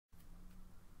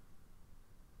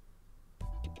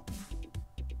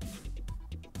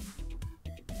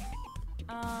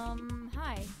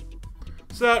Hi.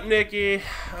 What's up, Nikki?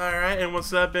 Alright, and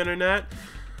what's up, Internet?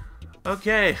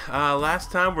 Okay,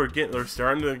 last time we're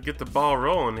starting to get the ball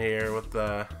rolling here with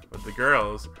the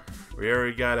girls. We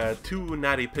already got two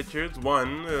naughty pictures.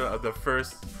 One, the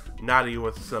first naughty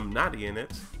with some naughty in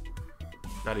it.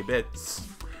 Naughty bits.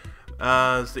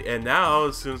 And now,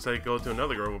 as soon as I go to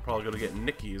another girl, we'll probably go to get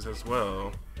Nikki's as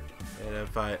well. And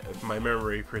if my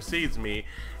memory precedes me,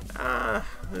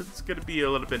 it's gonna be a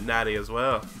little bit naughty as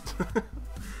well.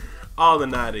 All the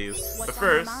naughties. But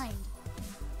first, I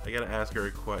gotta ask her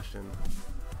a question.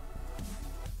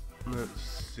 Let's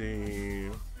see.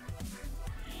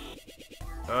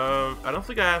 I don't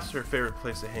think I asked her favorite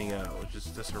place to hang out, which is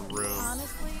just her room.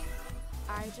 Honestly,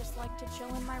 I just like to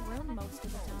chill in my room most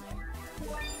of the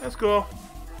time. That's cool.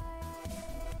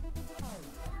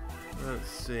 Let's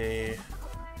see.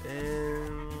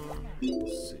 And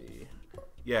let's see.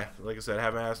 Yeah, like I said, I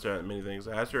haven't asked her many things.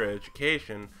 I asked her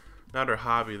education, not her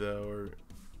hobby though, or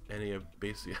any of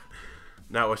basic,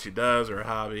 not what she does or her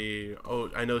hobby. Oh,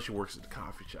 I know she works at the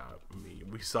coffee shop. I mean,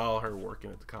 we saw her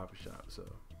working at the coffee shop,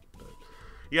 so. But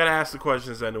you gotta ask the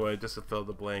questions anyway, just to fill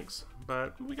the blanks.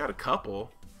 But we got a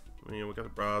couple. I mean, we got the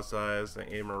broad size, the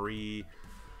Anne Marie,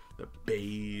 the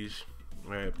beige.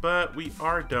 Right, but we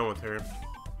are done with her.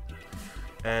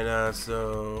 And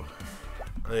so,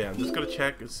 yeah, I'm just gonna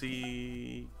check and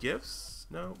see gifts.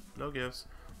 No gifts.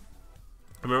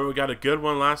 I remember we got a good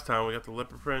one last time. We got the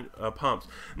leopard print pumps,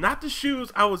 not the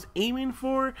shoes I was aiming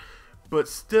for, but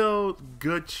still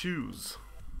good shoes.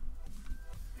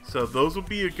 So those will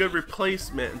be a good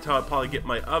replacement until I probably get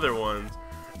my other ones,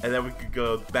 and then we could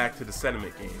go back to the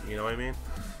sentiment game. You know what I mean?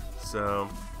 So,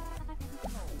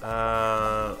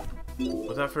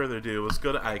 without further ado, let's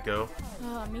go to Aiko.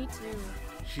 Oh, me too.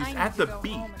 She's at the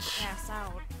beach. Pass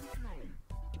out.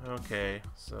 Okay,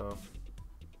 so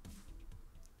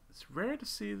it's rare to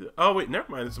see the. Oh wait, never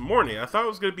mind. It's morning. I thought it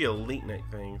was gonna be a late night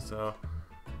thing. So.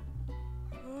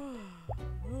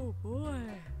 Oh boy,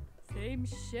 same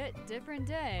shit, different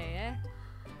day, eh?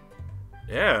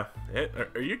 Yeah.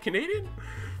 Are you Canadian?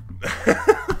 All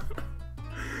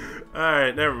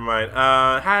right, never mind.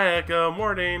 Hi, Echo.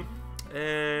 Morning.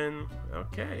 And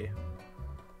okay.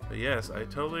 But yes, I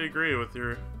totally agree with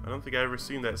your. I don't think I've ever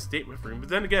seen that statement from you. But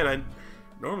then again, I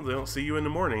normally don't see you in the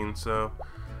morning, so.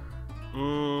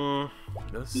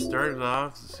 Let's start it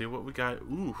off to see what we got.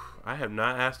 Ooh, I have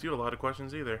not asked you a lot of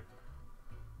questions either.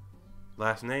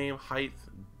 Last name, height,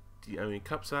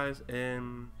 cup size,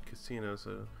 and casino.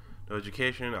 So, no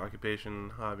education,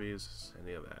 occupation, hobbies,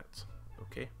 any of that.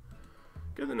 Okay,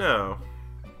 good to know.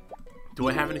 Do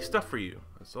I have any stuff for you?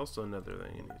 That's also another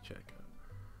thing you need to check.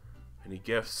 Any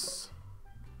gifts?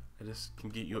 I just can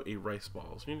get you a rice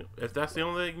ball. So, you know, if that's the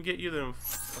only thing I can get you, then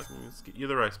fucking let's get you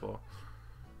the rice ball.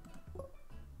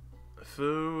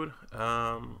 Food.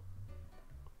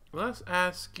 Let's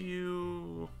ask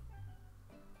you.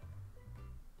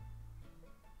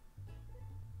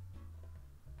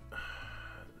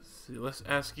 Let's see. Let's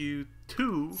ask you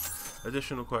 2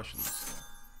 additional questions.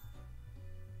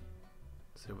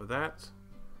 So with that,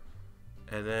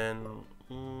 and then.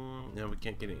 Yeah, we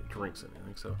can't get any drinks or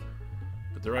anything, so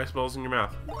put the rice balls in your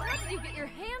mouth. How did you get your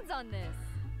hands on this?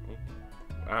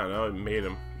 I don't know, I made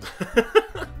them.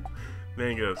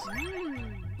 Mangoes.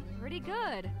 Pretty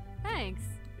good. Thanks.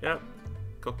 Yep.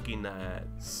 Cookie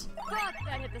nuts. Fuck,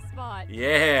 that hit the spot.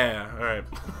 Yeah. Alright.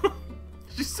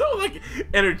 She's so like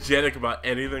energetic about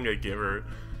anything I give her.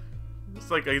 It's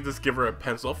like I just give her a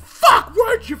pencil. Fuck,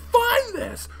 where'd you find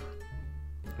this?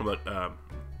 I'm like,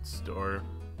 store.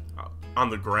 On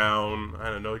the ground, I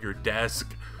don't know, your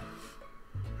desk.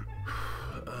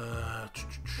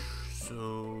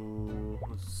 So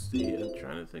let's see. I'm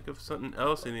trying to think of something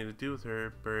else I need to do with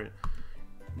her, but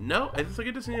no, I think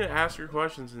I just need to ask her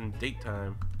questions in date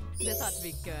time. This ought to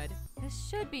be good. This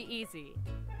should be easy.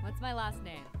 What's my last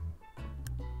name?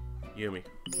 Yumi.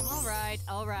 All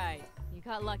right. You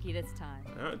got lucky this time.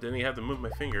 Oh, didn't even have to move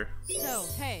my finger. So,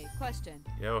 hey, question.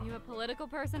 Yo. You a political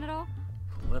person at all?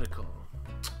 Political.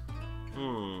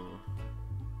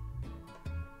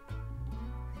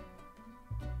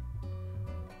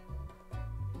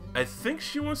 I think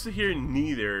she wants to hear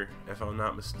neither, if I'm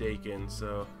not mistaken,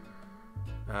 so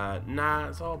nah,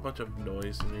 it's all a bunch of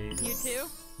noise to me. You too?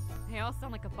 They all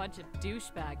sound like a bunch of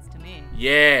douchebags to me.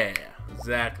 Yeah,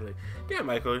 exactly. Yeah,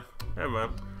 Michael, never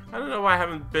mind. I don't know why I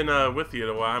haven't been with you in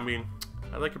a while. I mean,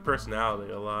 I like your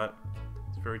personality a lot.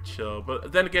 It's very chill,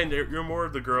 but then again, you're more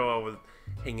of the girl I would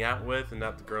hang out with and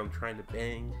not the girl I'm trying to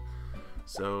bang.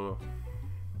 So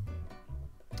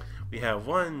we have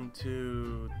 1,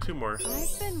 2 more.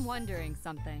 I've been wondering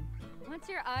something. What's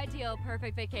your ideal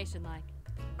perfect vacation like?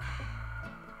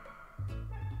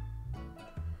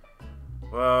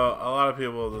 Well, a lot of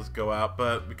people just go out,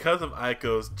 but because of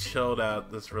Aiko's chilled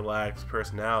out, this relaxed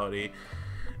personality,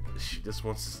 she just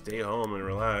wants to stay home and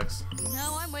relax.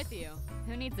 No, I'm with you.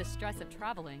 Who needs the stress of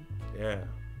traveling? Yeah,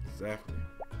 exactly.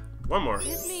 One more.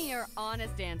 Give me your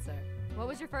honest answer. What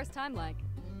was your first time like?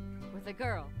 With a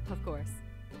girl, of course.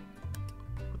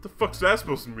 What the fuck's that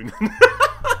supposed to mean?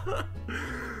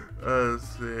 Let's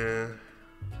see.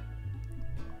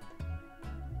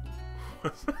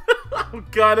 Oh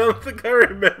god, I don't think I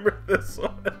remember this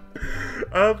one.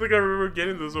 I don't think I remember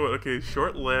getting this one. Okay,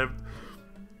 short-lived.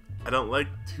 I don't like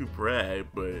to brag,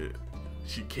 but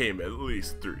she came at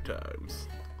least 3 times.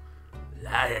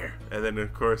 Liar. And then,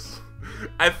 of course,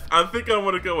 I think I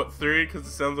want to go with 3 because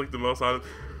it sounds like the most honest.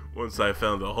 Once I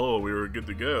found the hole, we were good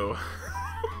to go.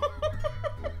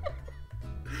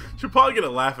 She'll probably get a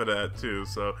laugh at that too,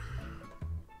 so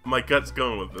my gut's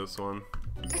going with this one.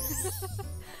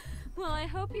 Well, I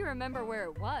hope you remember where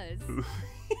it was.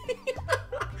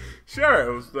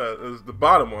 Sure, it was the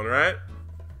bottom one, right?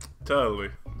 Totally.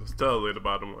 It was totally the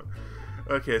bottom one.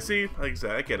 Okay, see, like I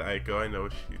said, I get Aiko.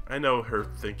 I know her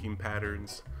thinking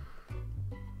patterns.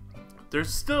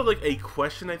 There's still like a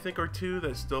question, I think, or 2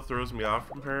 that still throws me off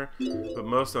from her, but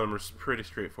most of them are pretty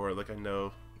straightforward. Like, I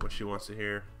know what she wants to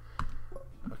hear.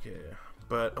 Okay,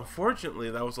 but unfortunately,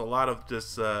 that was a lot of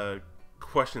just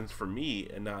questions for me,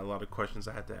 and not a lot of questions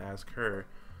I had to ask her.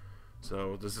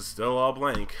 So this is still all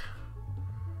blank.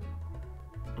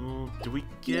 Do we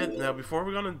get now? Before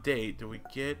we go on a date, do we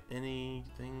get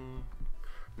anything?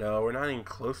 No, we're not even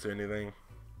close to anything.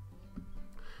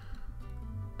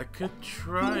 I could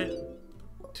try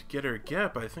to get her a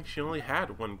gift, but I think she only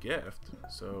had 1 gift,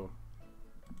 so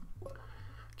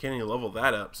can't even level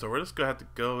that up. So we're just gonna have to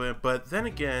go in. But then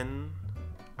again,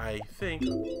 I think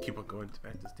keep on going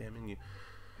back to this damn menu.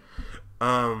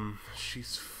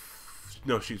 She's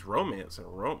romance,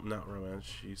 not romance.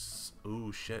 She's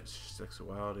shit,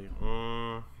 sexuality.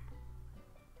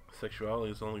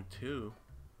 Sexuality is only 2.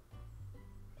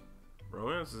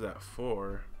 Romance is at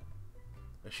 4.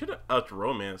 I should have upped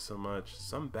romance so much.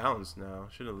 Some balance now.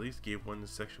 Should at least give 1 to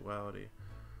sexuality.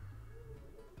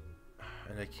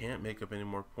 And I can't make up any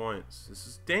more points. This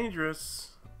is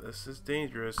dangerous. This is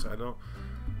dangerous. I'm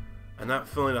not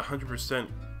feeling 100%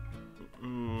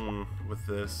 with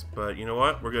this, but you know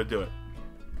what? We're gonna do it.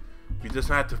 We just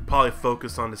have to probably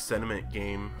focus on the sentiment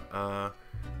game.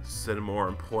 Set more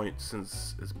on points,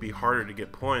 since it'd be harder to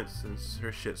get points since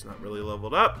her shit's not really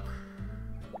leveled up.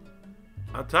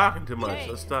 I'm talking too much. Hey,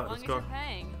 Let's stop. as Let's long go. as you're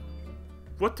paying.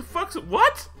 What the fuck's it?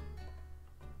 What?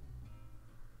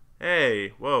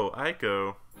 Hey, whoa,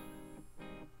 Aiko.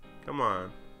 Come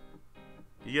on.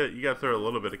 You gotta throw a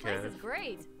little bit of This cash. is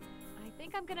great. I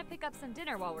think I'm gonna pick up some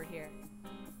dinner while we're here.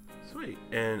 Sweet.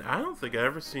 And I don't think I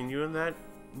ever seen you in that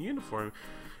uniform.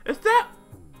 Is that?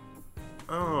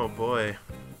 Oh boy.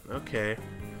 Okay.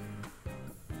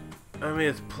 I mean,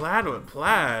 it's plaid with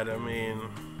plaid. I mean,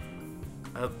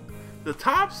 the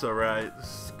top's alright. The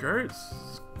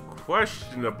skirt's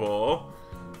questionable.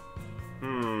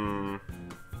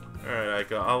 Alright,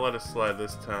 Aiko, I'll let it slide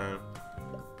this time.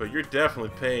 But you're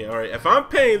definitely paying. Alright, if I'm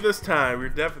paying this time, you're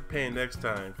definitely paying next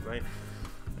time. I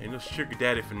ain't no sugar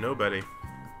daddy for nobody.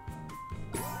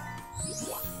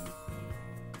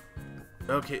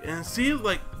 Okay, and see,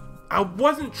 like, I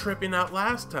wasn't tripping out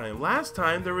last time. Last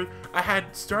time I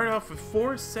had started off with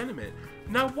 4 sentiment.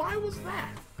 Now, why was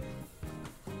that?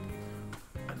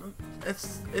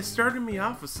 It started me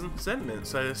off with some sentiment,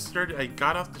 so I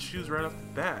got off the shoes right off the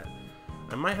bat.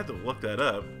 I might have to look that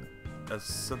up. That's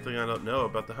something I don't know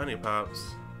about the Huniepop.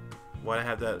 Why I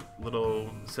had that little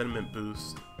sentiment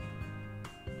boost.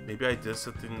 Maybe I did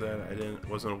something that I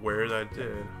wasn't aware that I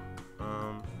did.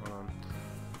 Hold on.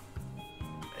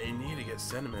 I need to get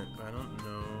sentiment, but I don't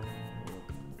know.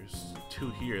 There's 2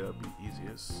 here. That'd be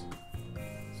easiest.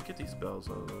 Let's get these bells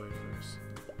out of the way first.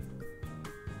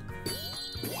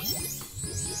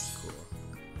 Cool.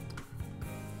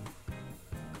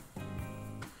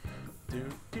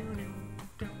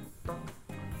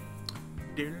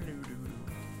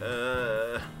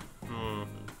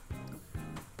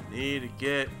 Need to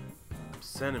get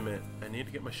sentiment. I need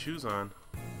to get my shoes on.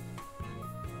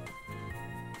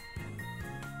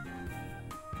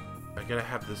 I gotta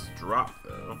have this drop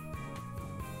though.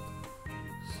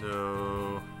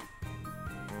 So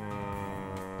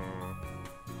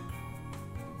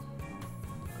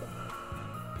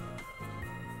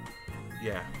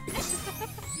yeah.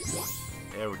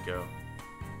 There we go.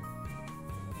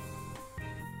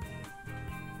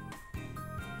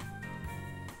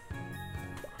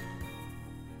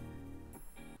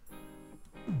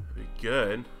 Be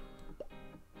good.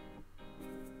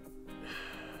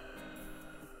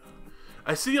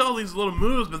 I see all these little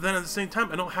moves, but then at the same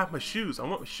time, I don't have my shoes. I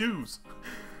want my shoes.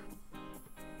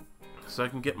 So I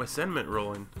can get my sentiment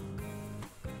rolling.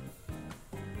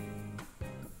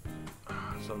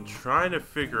 So I'm trying to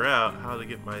figure out how to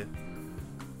get my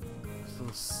this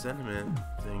little sentiment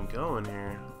thing going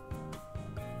here.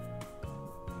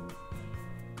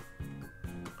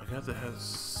 I got to have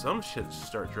some shit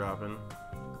start dropping.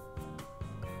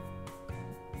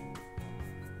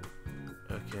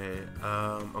 Okay,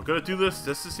 I'm gonna do this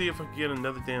just to see if I can get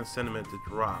another damn sentiment to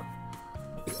drop.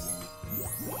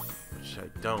 Which I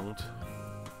don't.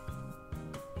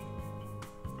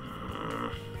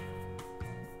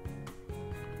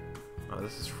 Oh,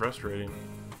 this is frustrating.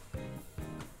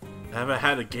 I haven't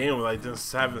had a game where I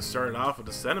just haven't started off with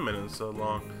a sentiment in so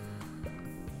long.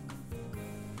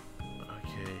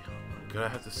 Okay, I'm gonna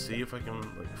have to see if I can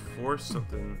like force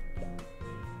something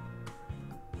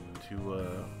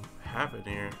to happen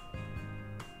here.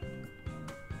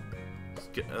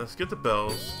 Let's get the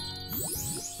bells.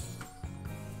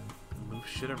 Move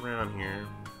shit around here.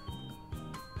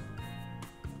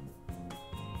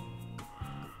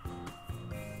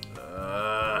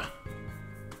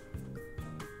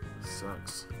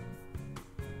 Sucks.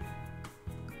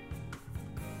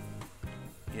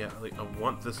 Yeah, like I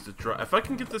want this to drop. If I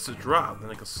can get this to drop, then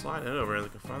I can slide it over and I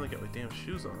can finally get my damn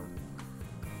shoes on.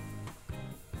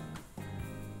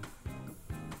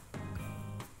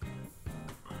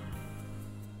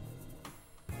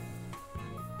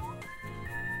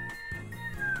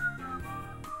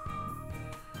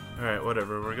 Alright,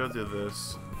 whatever, we're gonna do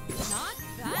this. Not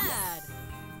bad.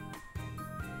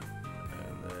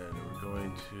 And then we're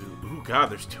going to... Ooh,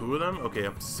 God, there's two of them? Okay,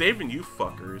 I'm saving you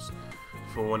fuckers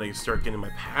for when I start getting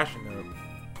my passion up.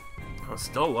 I'm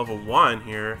still level 1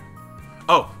 here.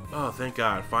 Oh, thank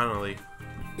God, finally.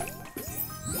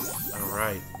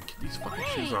 Alright, get these fucking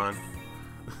shoes on.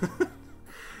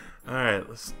 Alright,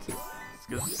 let's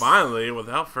get... Finally,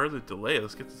 without further delay,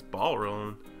 let's get this ball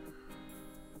rolling.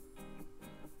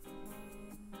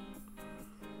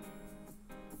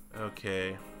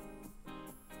 Okay.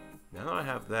 Now that I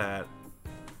have that,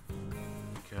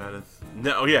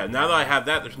 no, yeah. Now that I have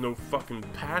that, there's no fucking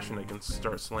passion I can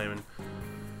start slamming.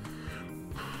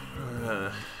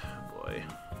 Boy,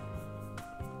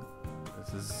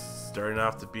 this is starting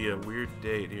off to be a weird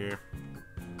date here.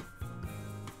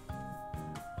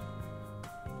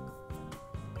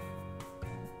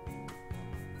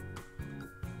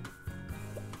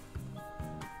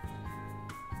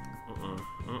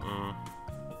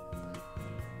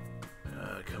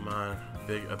 Come on,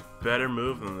 a better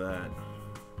move than that.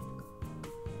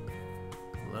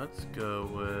 Let's go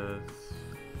with.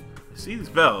 I see these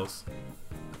bells.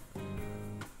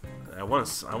 I want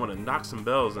to knock some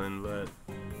bells in, but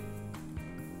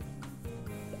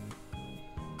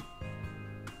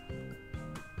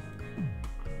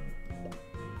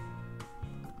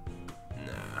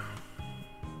nah.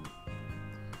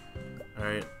 All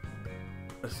right,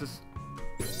 let's just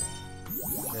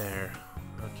there.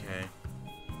 Okay.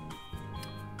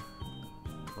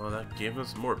 Well, that gave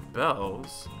us more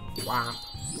bells. Wow.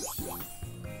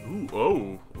 Ooh,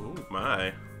 oh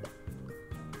my.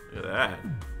 Look at that.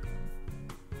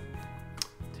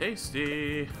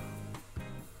 Tasty.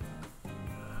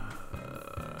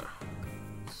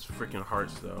 It's freaking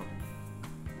hearts, though.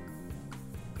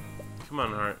 Come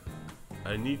on, heart.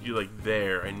 I need you, like,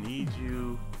 there. I need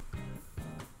you.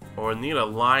 Or I need a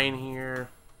line here.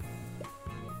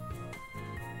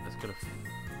 That's gonna...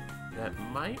 That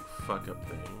might fuck up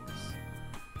things.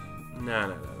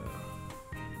 No.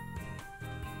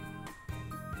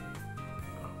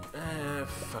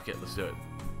 Fuck it, let's do it.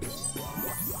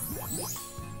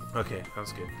 Okay, that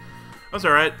was good. That's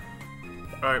alright.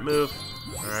 Alright, move.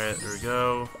 Alright, there we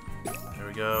go. There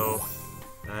we go.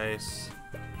 Nice.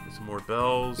 Get some more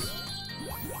bells.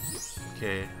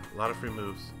 Okay, a lot of free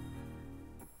moves.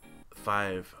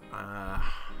 5.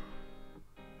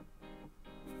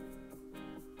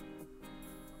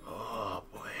 Oh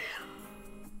boy.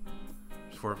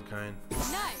 There's 4 of a kind.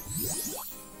 Nice.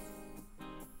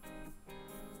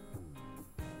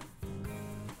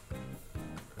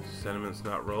 Sentiment's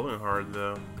not rolling hard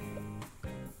though.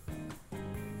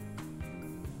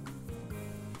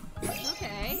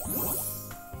 Okay.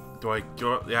 Do I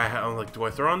go? Yeah, I'm like, do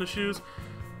I throw on the shoes?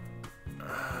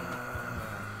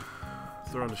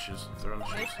 Throw on the shoes. Throw on the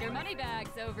shoes. Mr.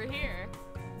 Moneybags over here.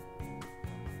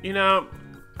 You know,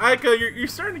 Aiko, you're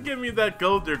starting to give me that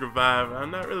gold digger vibe.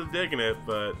 I'm not really digging it,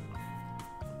 but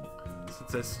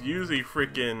since that's usually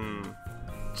freaking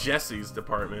Jesse's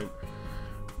department.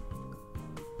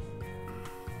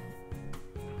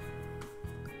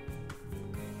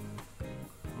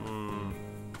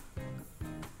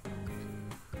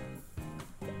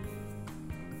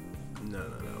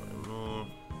 No.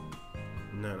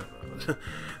 No.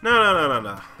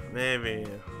 No. Maybe.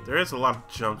 There is a lot of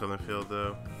junk on the field,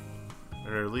 though. And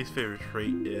her least favorite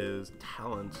trait is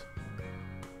talent.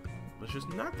 Which is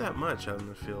not that much out in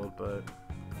the field, but...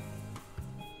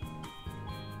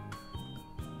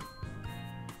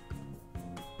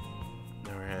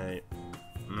 Alright.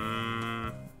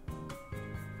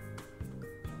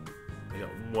 I got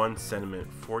 1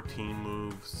 sentiment, 14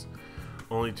 moves,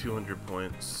 only 200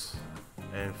 points.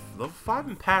 And level 5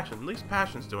 in passion. At least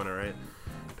passion's doing it right.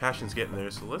 Passion's getting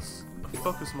there, so let's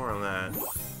focus more on that.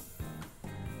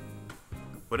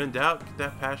 When in doubt, get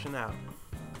that passion out.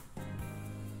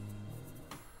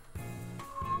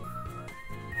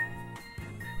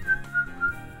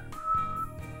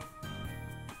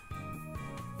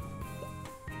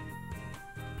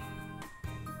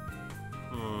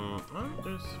 Oh,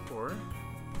 there's 4.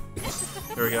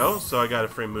 There we go. So I got a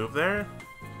free move there.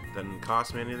 Doesn't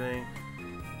cost me anything.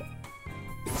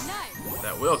 Nice.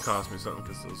 That will cost me something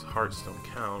because those hearts don't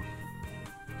count.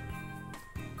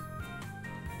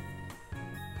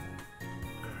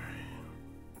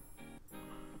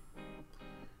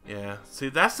 Yeah, see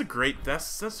that's the great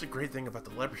thing about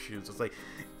the leopard shoes. It's like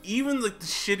even like the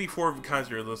shitty 4 of a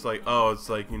kinds are just like, oh, it's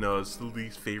like, you know, it's the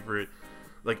least favorite.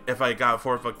 Like if I got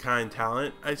 4 of a kind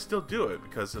talent, I still do it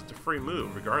because it's a free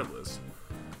move regardless.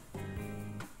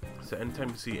 So anytime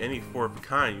you see any 4 of a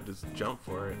kind, you just jump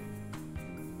for it.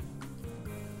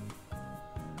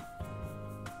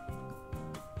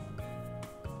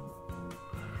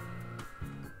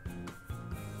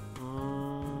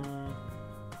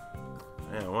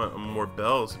 Yeah, I want more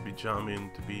bells to be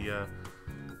jumping, to be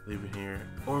leaving here.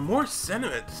 Or more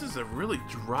sentiment. This is a really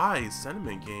dry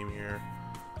sentiment game here.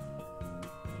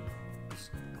 It's,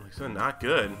 like I said, not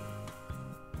good.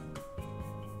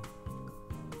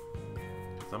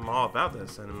 I'm all about that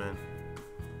sentiment.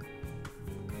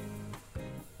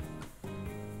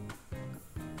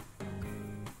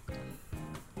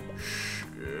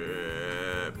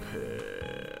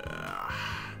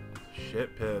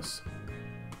 Shit piss.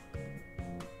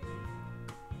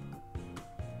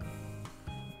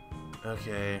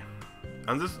 Okay,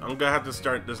 I'm gonna have to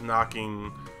start just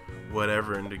knocking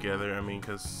whatever in together. I mean,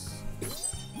 cause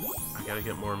I gotta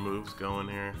get more moves going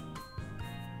here.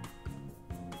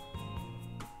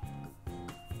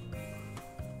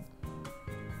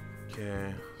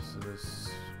 Okay, so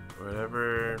this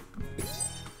whatever,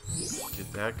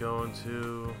 get that going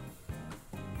too.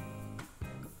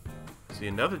 See,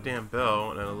 another damn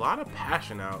bell and a lot of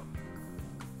passion out,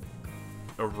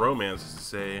 or romance to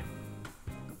say.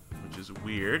 Which is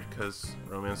weird, because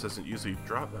romance doesn't usually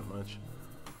drop that much.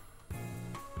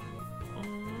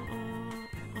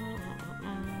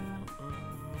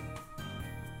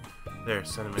 There,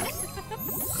 sentiment.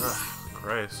 Ugh,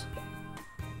 Christ.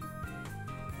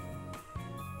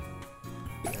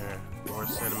 There, more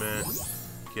sentiment.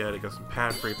 Good, I got some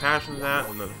free passion to that,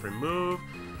 another free move.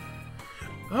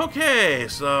 Okay,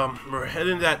 so we're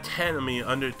heading to that 10,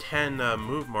 under 10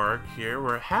 move mark here.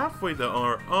 We're halfway though,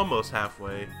 or almost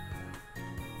halfway.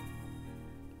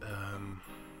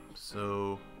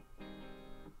 So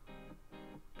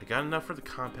I got enough for the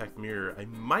compact mirror. I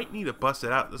might need to bust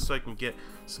it out just so I can get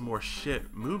some more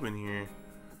shit moving here.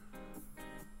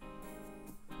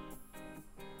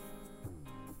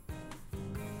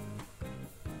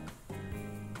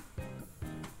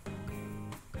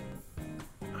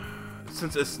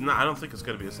 Since it's not, I don't think it's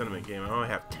gonna be a sentiment game. I only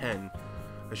have 10.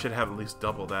 I should have at least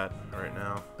double that right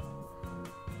now.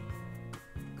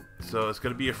 So it's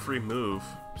gonna be a free move.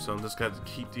 So I'm just gonna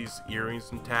keep these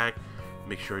earrings intact,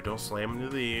 make sure I don't slam into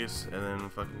these, and then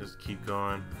fucking just keep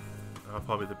going.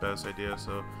 Probably the best idea.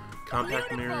 So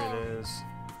compact mirror it is.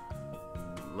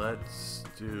 Let's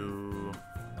do.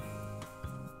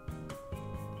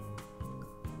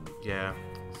 Yeah,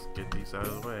 let's get these out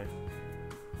of the way.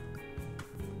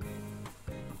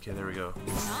 Okay, there we go.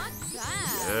 Not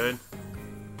bad. Good.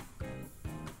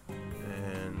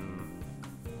 And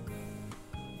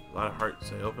a lot of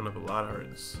hearts. I opened up a lot of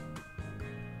hearts.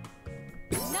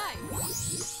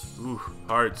 Nice. Ooh,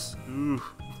 hearts. Ooh.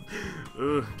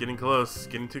 Ooh, getting close.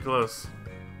 Getting too close.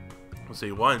 Let's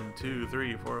see. 1, 2,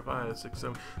 3, 4, 5, 6,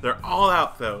 7. They're all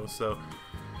out though, so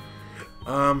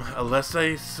unless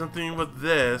I something with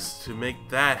this to make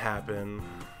that happen,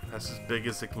 that's as big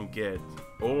as it can get.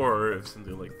 Or if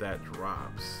something like that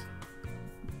drops.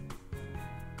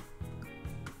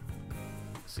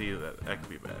 See, that could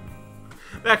be bad.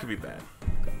 That could be bad.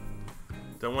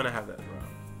 Don't want to have that drop.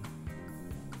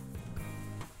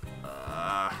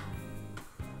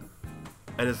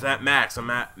 And it's at max. I'm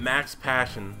at max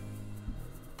passion.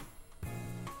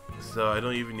 So I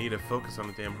don't even need to focus on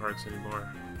the damn hearts anymore.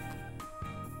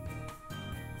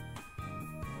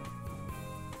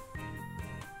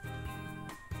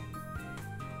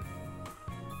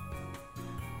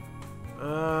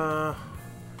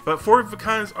 But 4 of a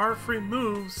kinds are free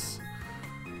moves.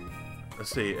 Let's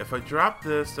see, if I drop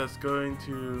this, that's going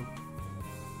to...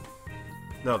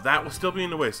 No, that will still be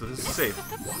in the way, so this is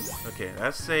safe. Okay,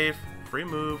 that's safe. Free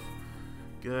move.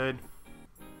 Good.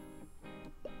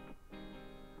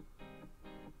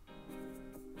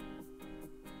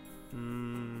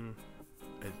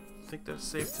 I think that's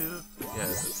safe too.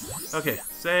 Yeah. Okay,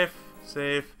 safe,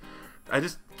 safe. I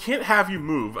just can't have you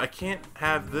move. I can't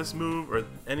have this move or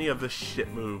any of this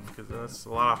shit move because that's a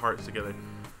lot of hearts together.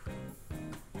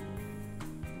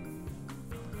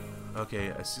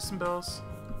 Okay, I see some bells.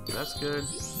 That's good.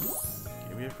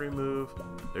 Give me a free move.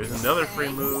 There's another free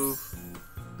move.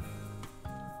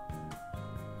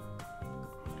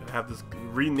 Gotta have this,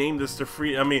 rename this to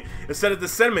free. I mean, instead of the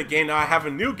sentiment game, now I have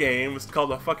a new game. It's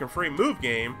called a fucking free move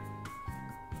game.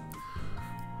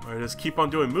 Or just keep on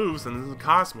doing moves and it doesn't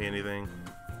cost me anything.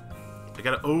 I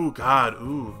gotta, oh god,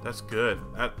 ooh, that's good.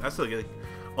 That's like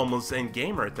almost end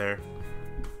game right there.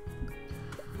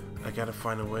 I gotta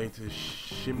find a way to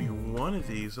shimmy one of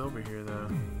these over here though.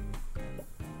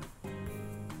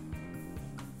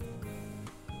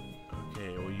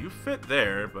 Okay, well you fit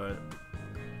there, but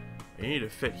you need to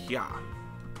fit here.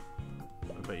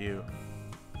 What about you?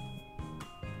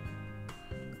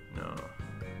 No.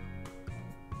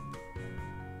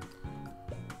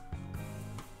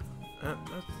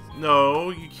 No,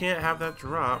 you can't have that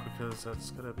drop because that's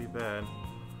gonna be bad.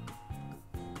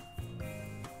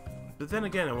 But then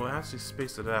again, it will actually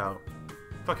space it out.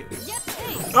 Fuck it.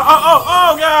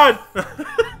 Oh god!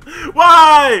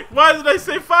 Why? Why did I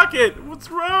say fuck it? What's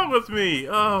wrong with me?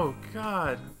 Oh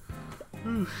god.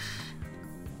 Oof.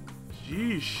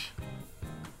 Jeesh.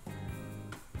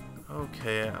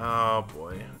 Okay, oh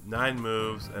boy. 9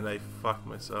 moves and I fucked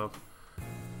myself.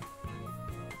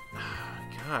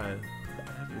 God,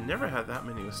 I've never had that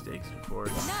many mistakes before.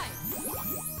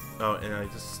 Oh, and I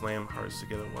just slammed hearts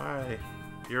together. Why?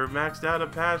 You're maxed out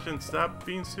of passion. Stop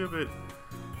being stupid.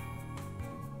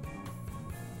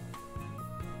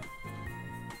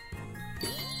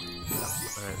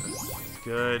 Alright, that's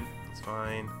good. That's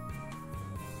fine.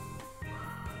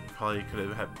 Probably could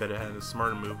have had better had a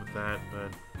smarter move with that,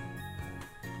 but...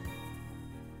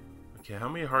 Okay, how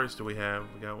many hearts do we have?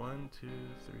 We got 1, 2,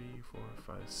 3, 4,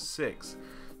 5, 6.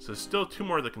 So still 2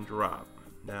 more that can drop.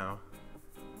 Now.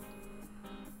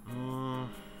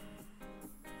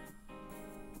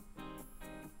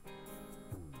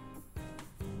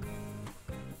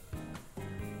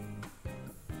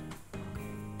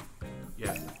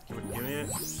 Yeah, give me it.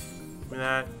 Give me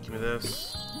that. Give me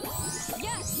this.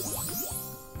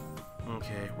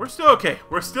 Okay, we're still okay.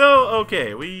 We're still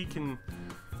okay. We can...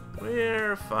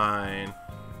 We're fine.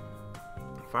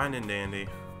 Fine and dandy.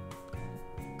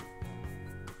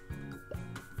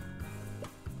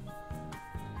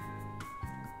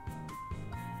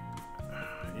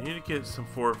 You need to get some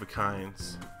 4 of a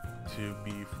kinds to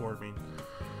be forming.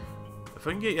 If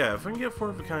I can get, yeah, if I can get 4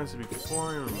 of a kinds to be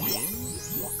forming, shit.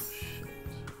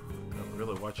 Gotta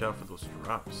really watch out for those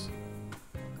drops.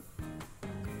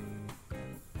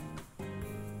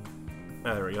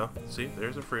 Ah, there we go. See,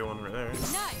 there's a free one right there.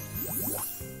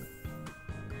 Nice.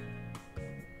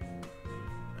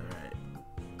 Alright.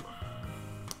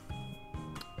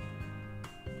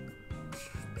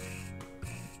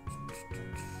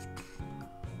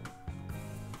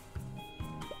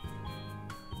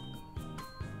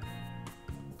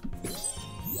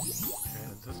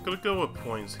 Okay, let's go with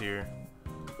points here.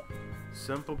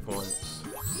 Simple points.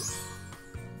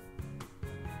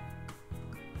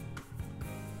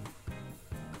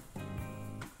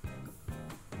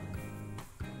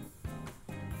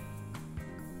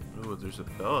 Ooh, there's a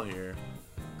bell here.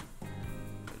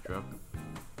 I drop.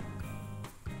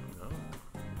 No.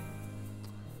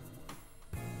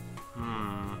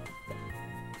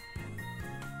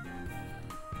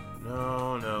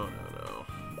 No, no, no, no.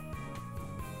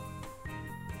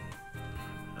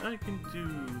 I can do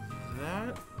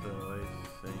that, though. I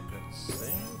think that's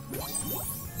safe.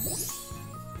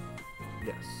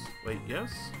 Yes. Wait,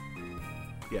 yes?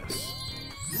 Yes.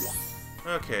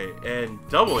 Okay, and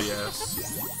double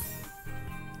yes.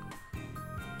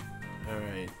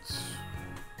 Alright.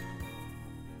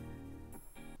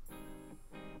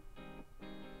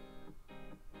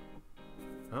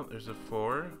 Oh, there's a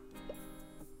 4.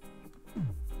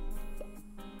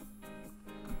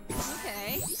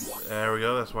 Okay. There we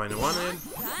go, that's what I wanted.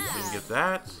 Didn't get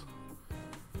that.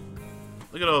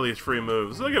 Look at all these free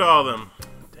moves. Look at all of them.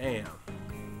 Damn.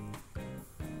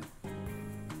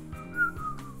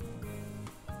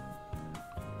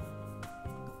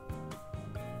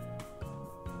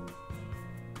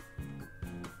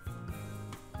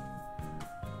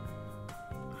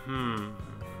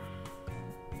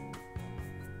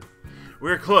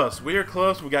 We're close. We are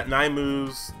close. We got 9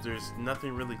 moves. There's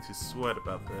nothing really to sweat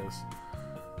about this.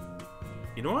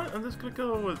 You know what? I'm just gonna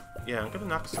go with... Yeah, I'm gonna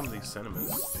knock some of these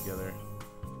sentiments together.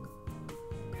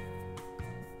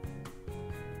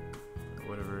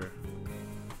 Whatever.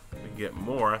 We can get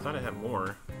more. I thought I had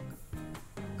more.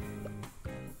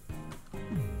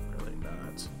 Really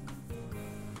not.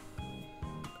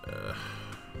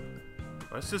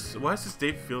 Why does this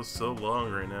day feel so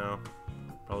long right now?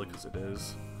 Probably because it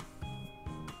is.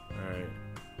 Alright.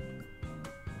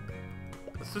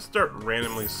 Let's just start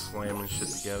randomly slamming shit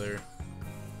together.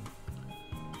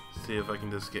 See if I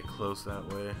can just get close that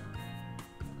way.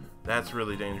 That's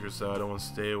really dangerous though. I don't want to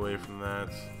stay away from that.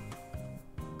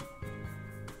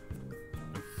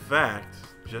 In fact,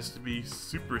 just to be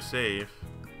super safe,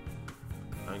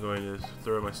 I'm going to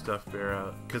throw my stuffed bear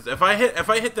out. Because if I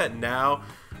hit that now,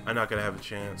 I'm not gonna have a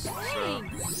chance. So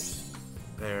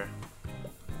there.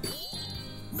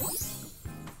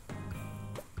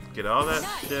 Get all that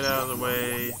shit out of the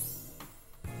way.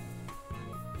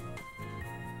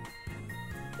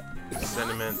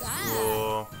 Sentiment's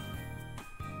cool.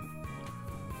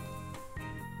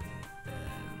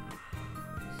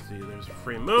 Let's see, there's a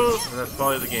free move, and that's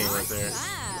probably the game right there.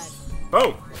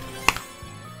 Boom!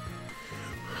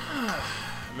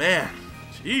 Man,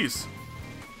 jeez.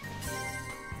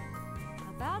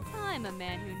 About time a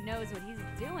man who knows what he's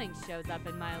doing shows up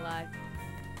in my life.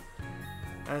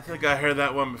 I think I heard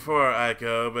that one before,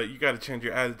 Aiko, but you gotta change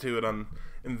your attitude on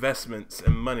investments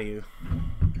and money.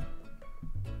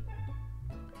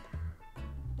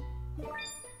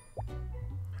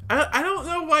 I don't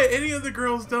know why any of the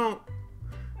girls don't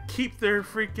keep their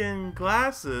freaking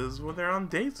glasses when they're on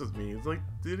dates with me. It's like,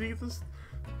 do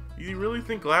you really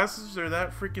think glasses are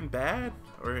that freaking bad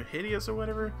or hideous or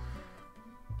whatever?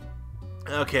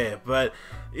 Okay, but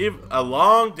a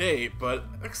long date, but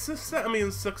a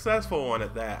successful one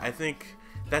at that. I think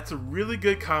that's a really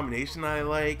good combination I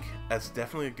like. That's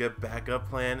definitely a good backup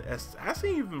plan. It's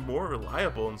actually even more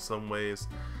reliable in some ways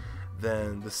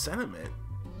than the sentiment.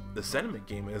 The sentiment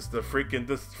game is this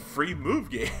free move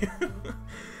game.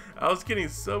 I was getting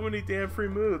so many damn free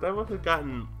moves. I must have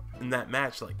gotten in that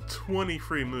match like 20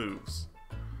 free moves.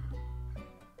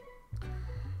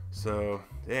 So,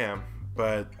 damn.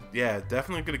 But yeah,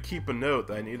 definitely gonna keep a note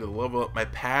that I need to level up my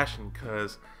passion,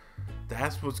 because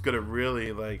that's what's gonna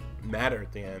really like matter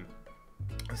at the end.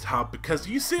 Is how, because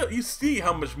you see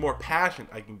how much more passion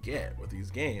I can get with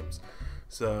these games.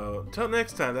 So until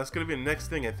next time, that's gonna be the next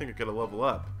thing I think I'm gonna level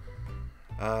up.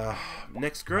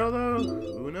 Next girl though,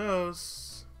 who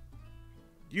knows?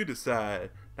 You decide.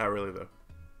 Not really though.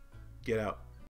 Get out.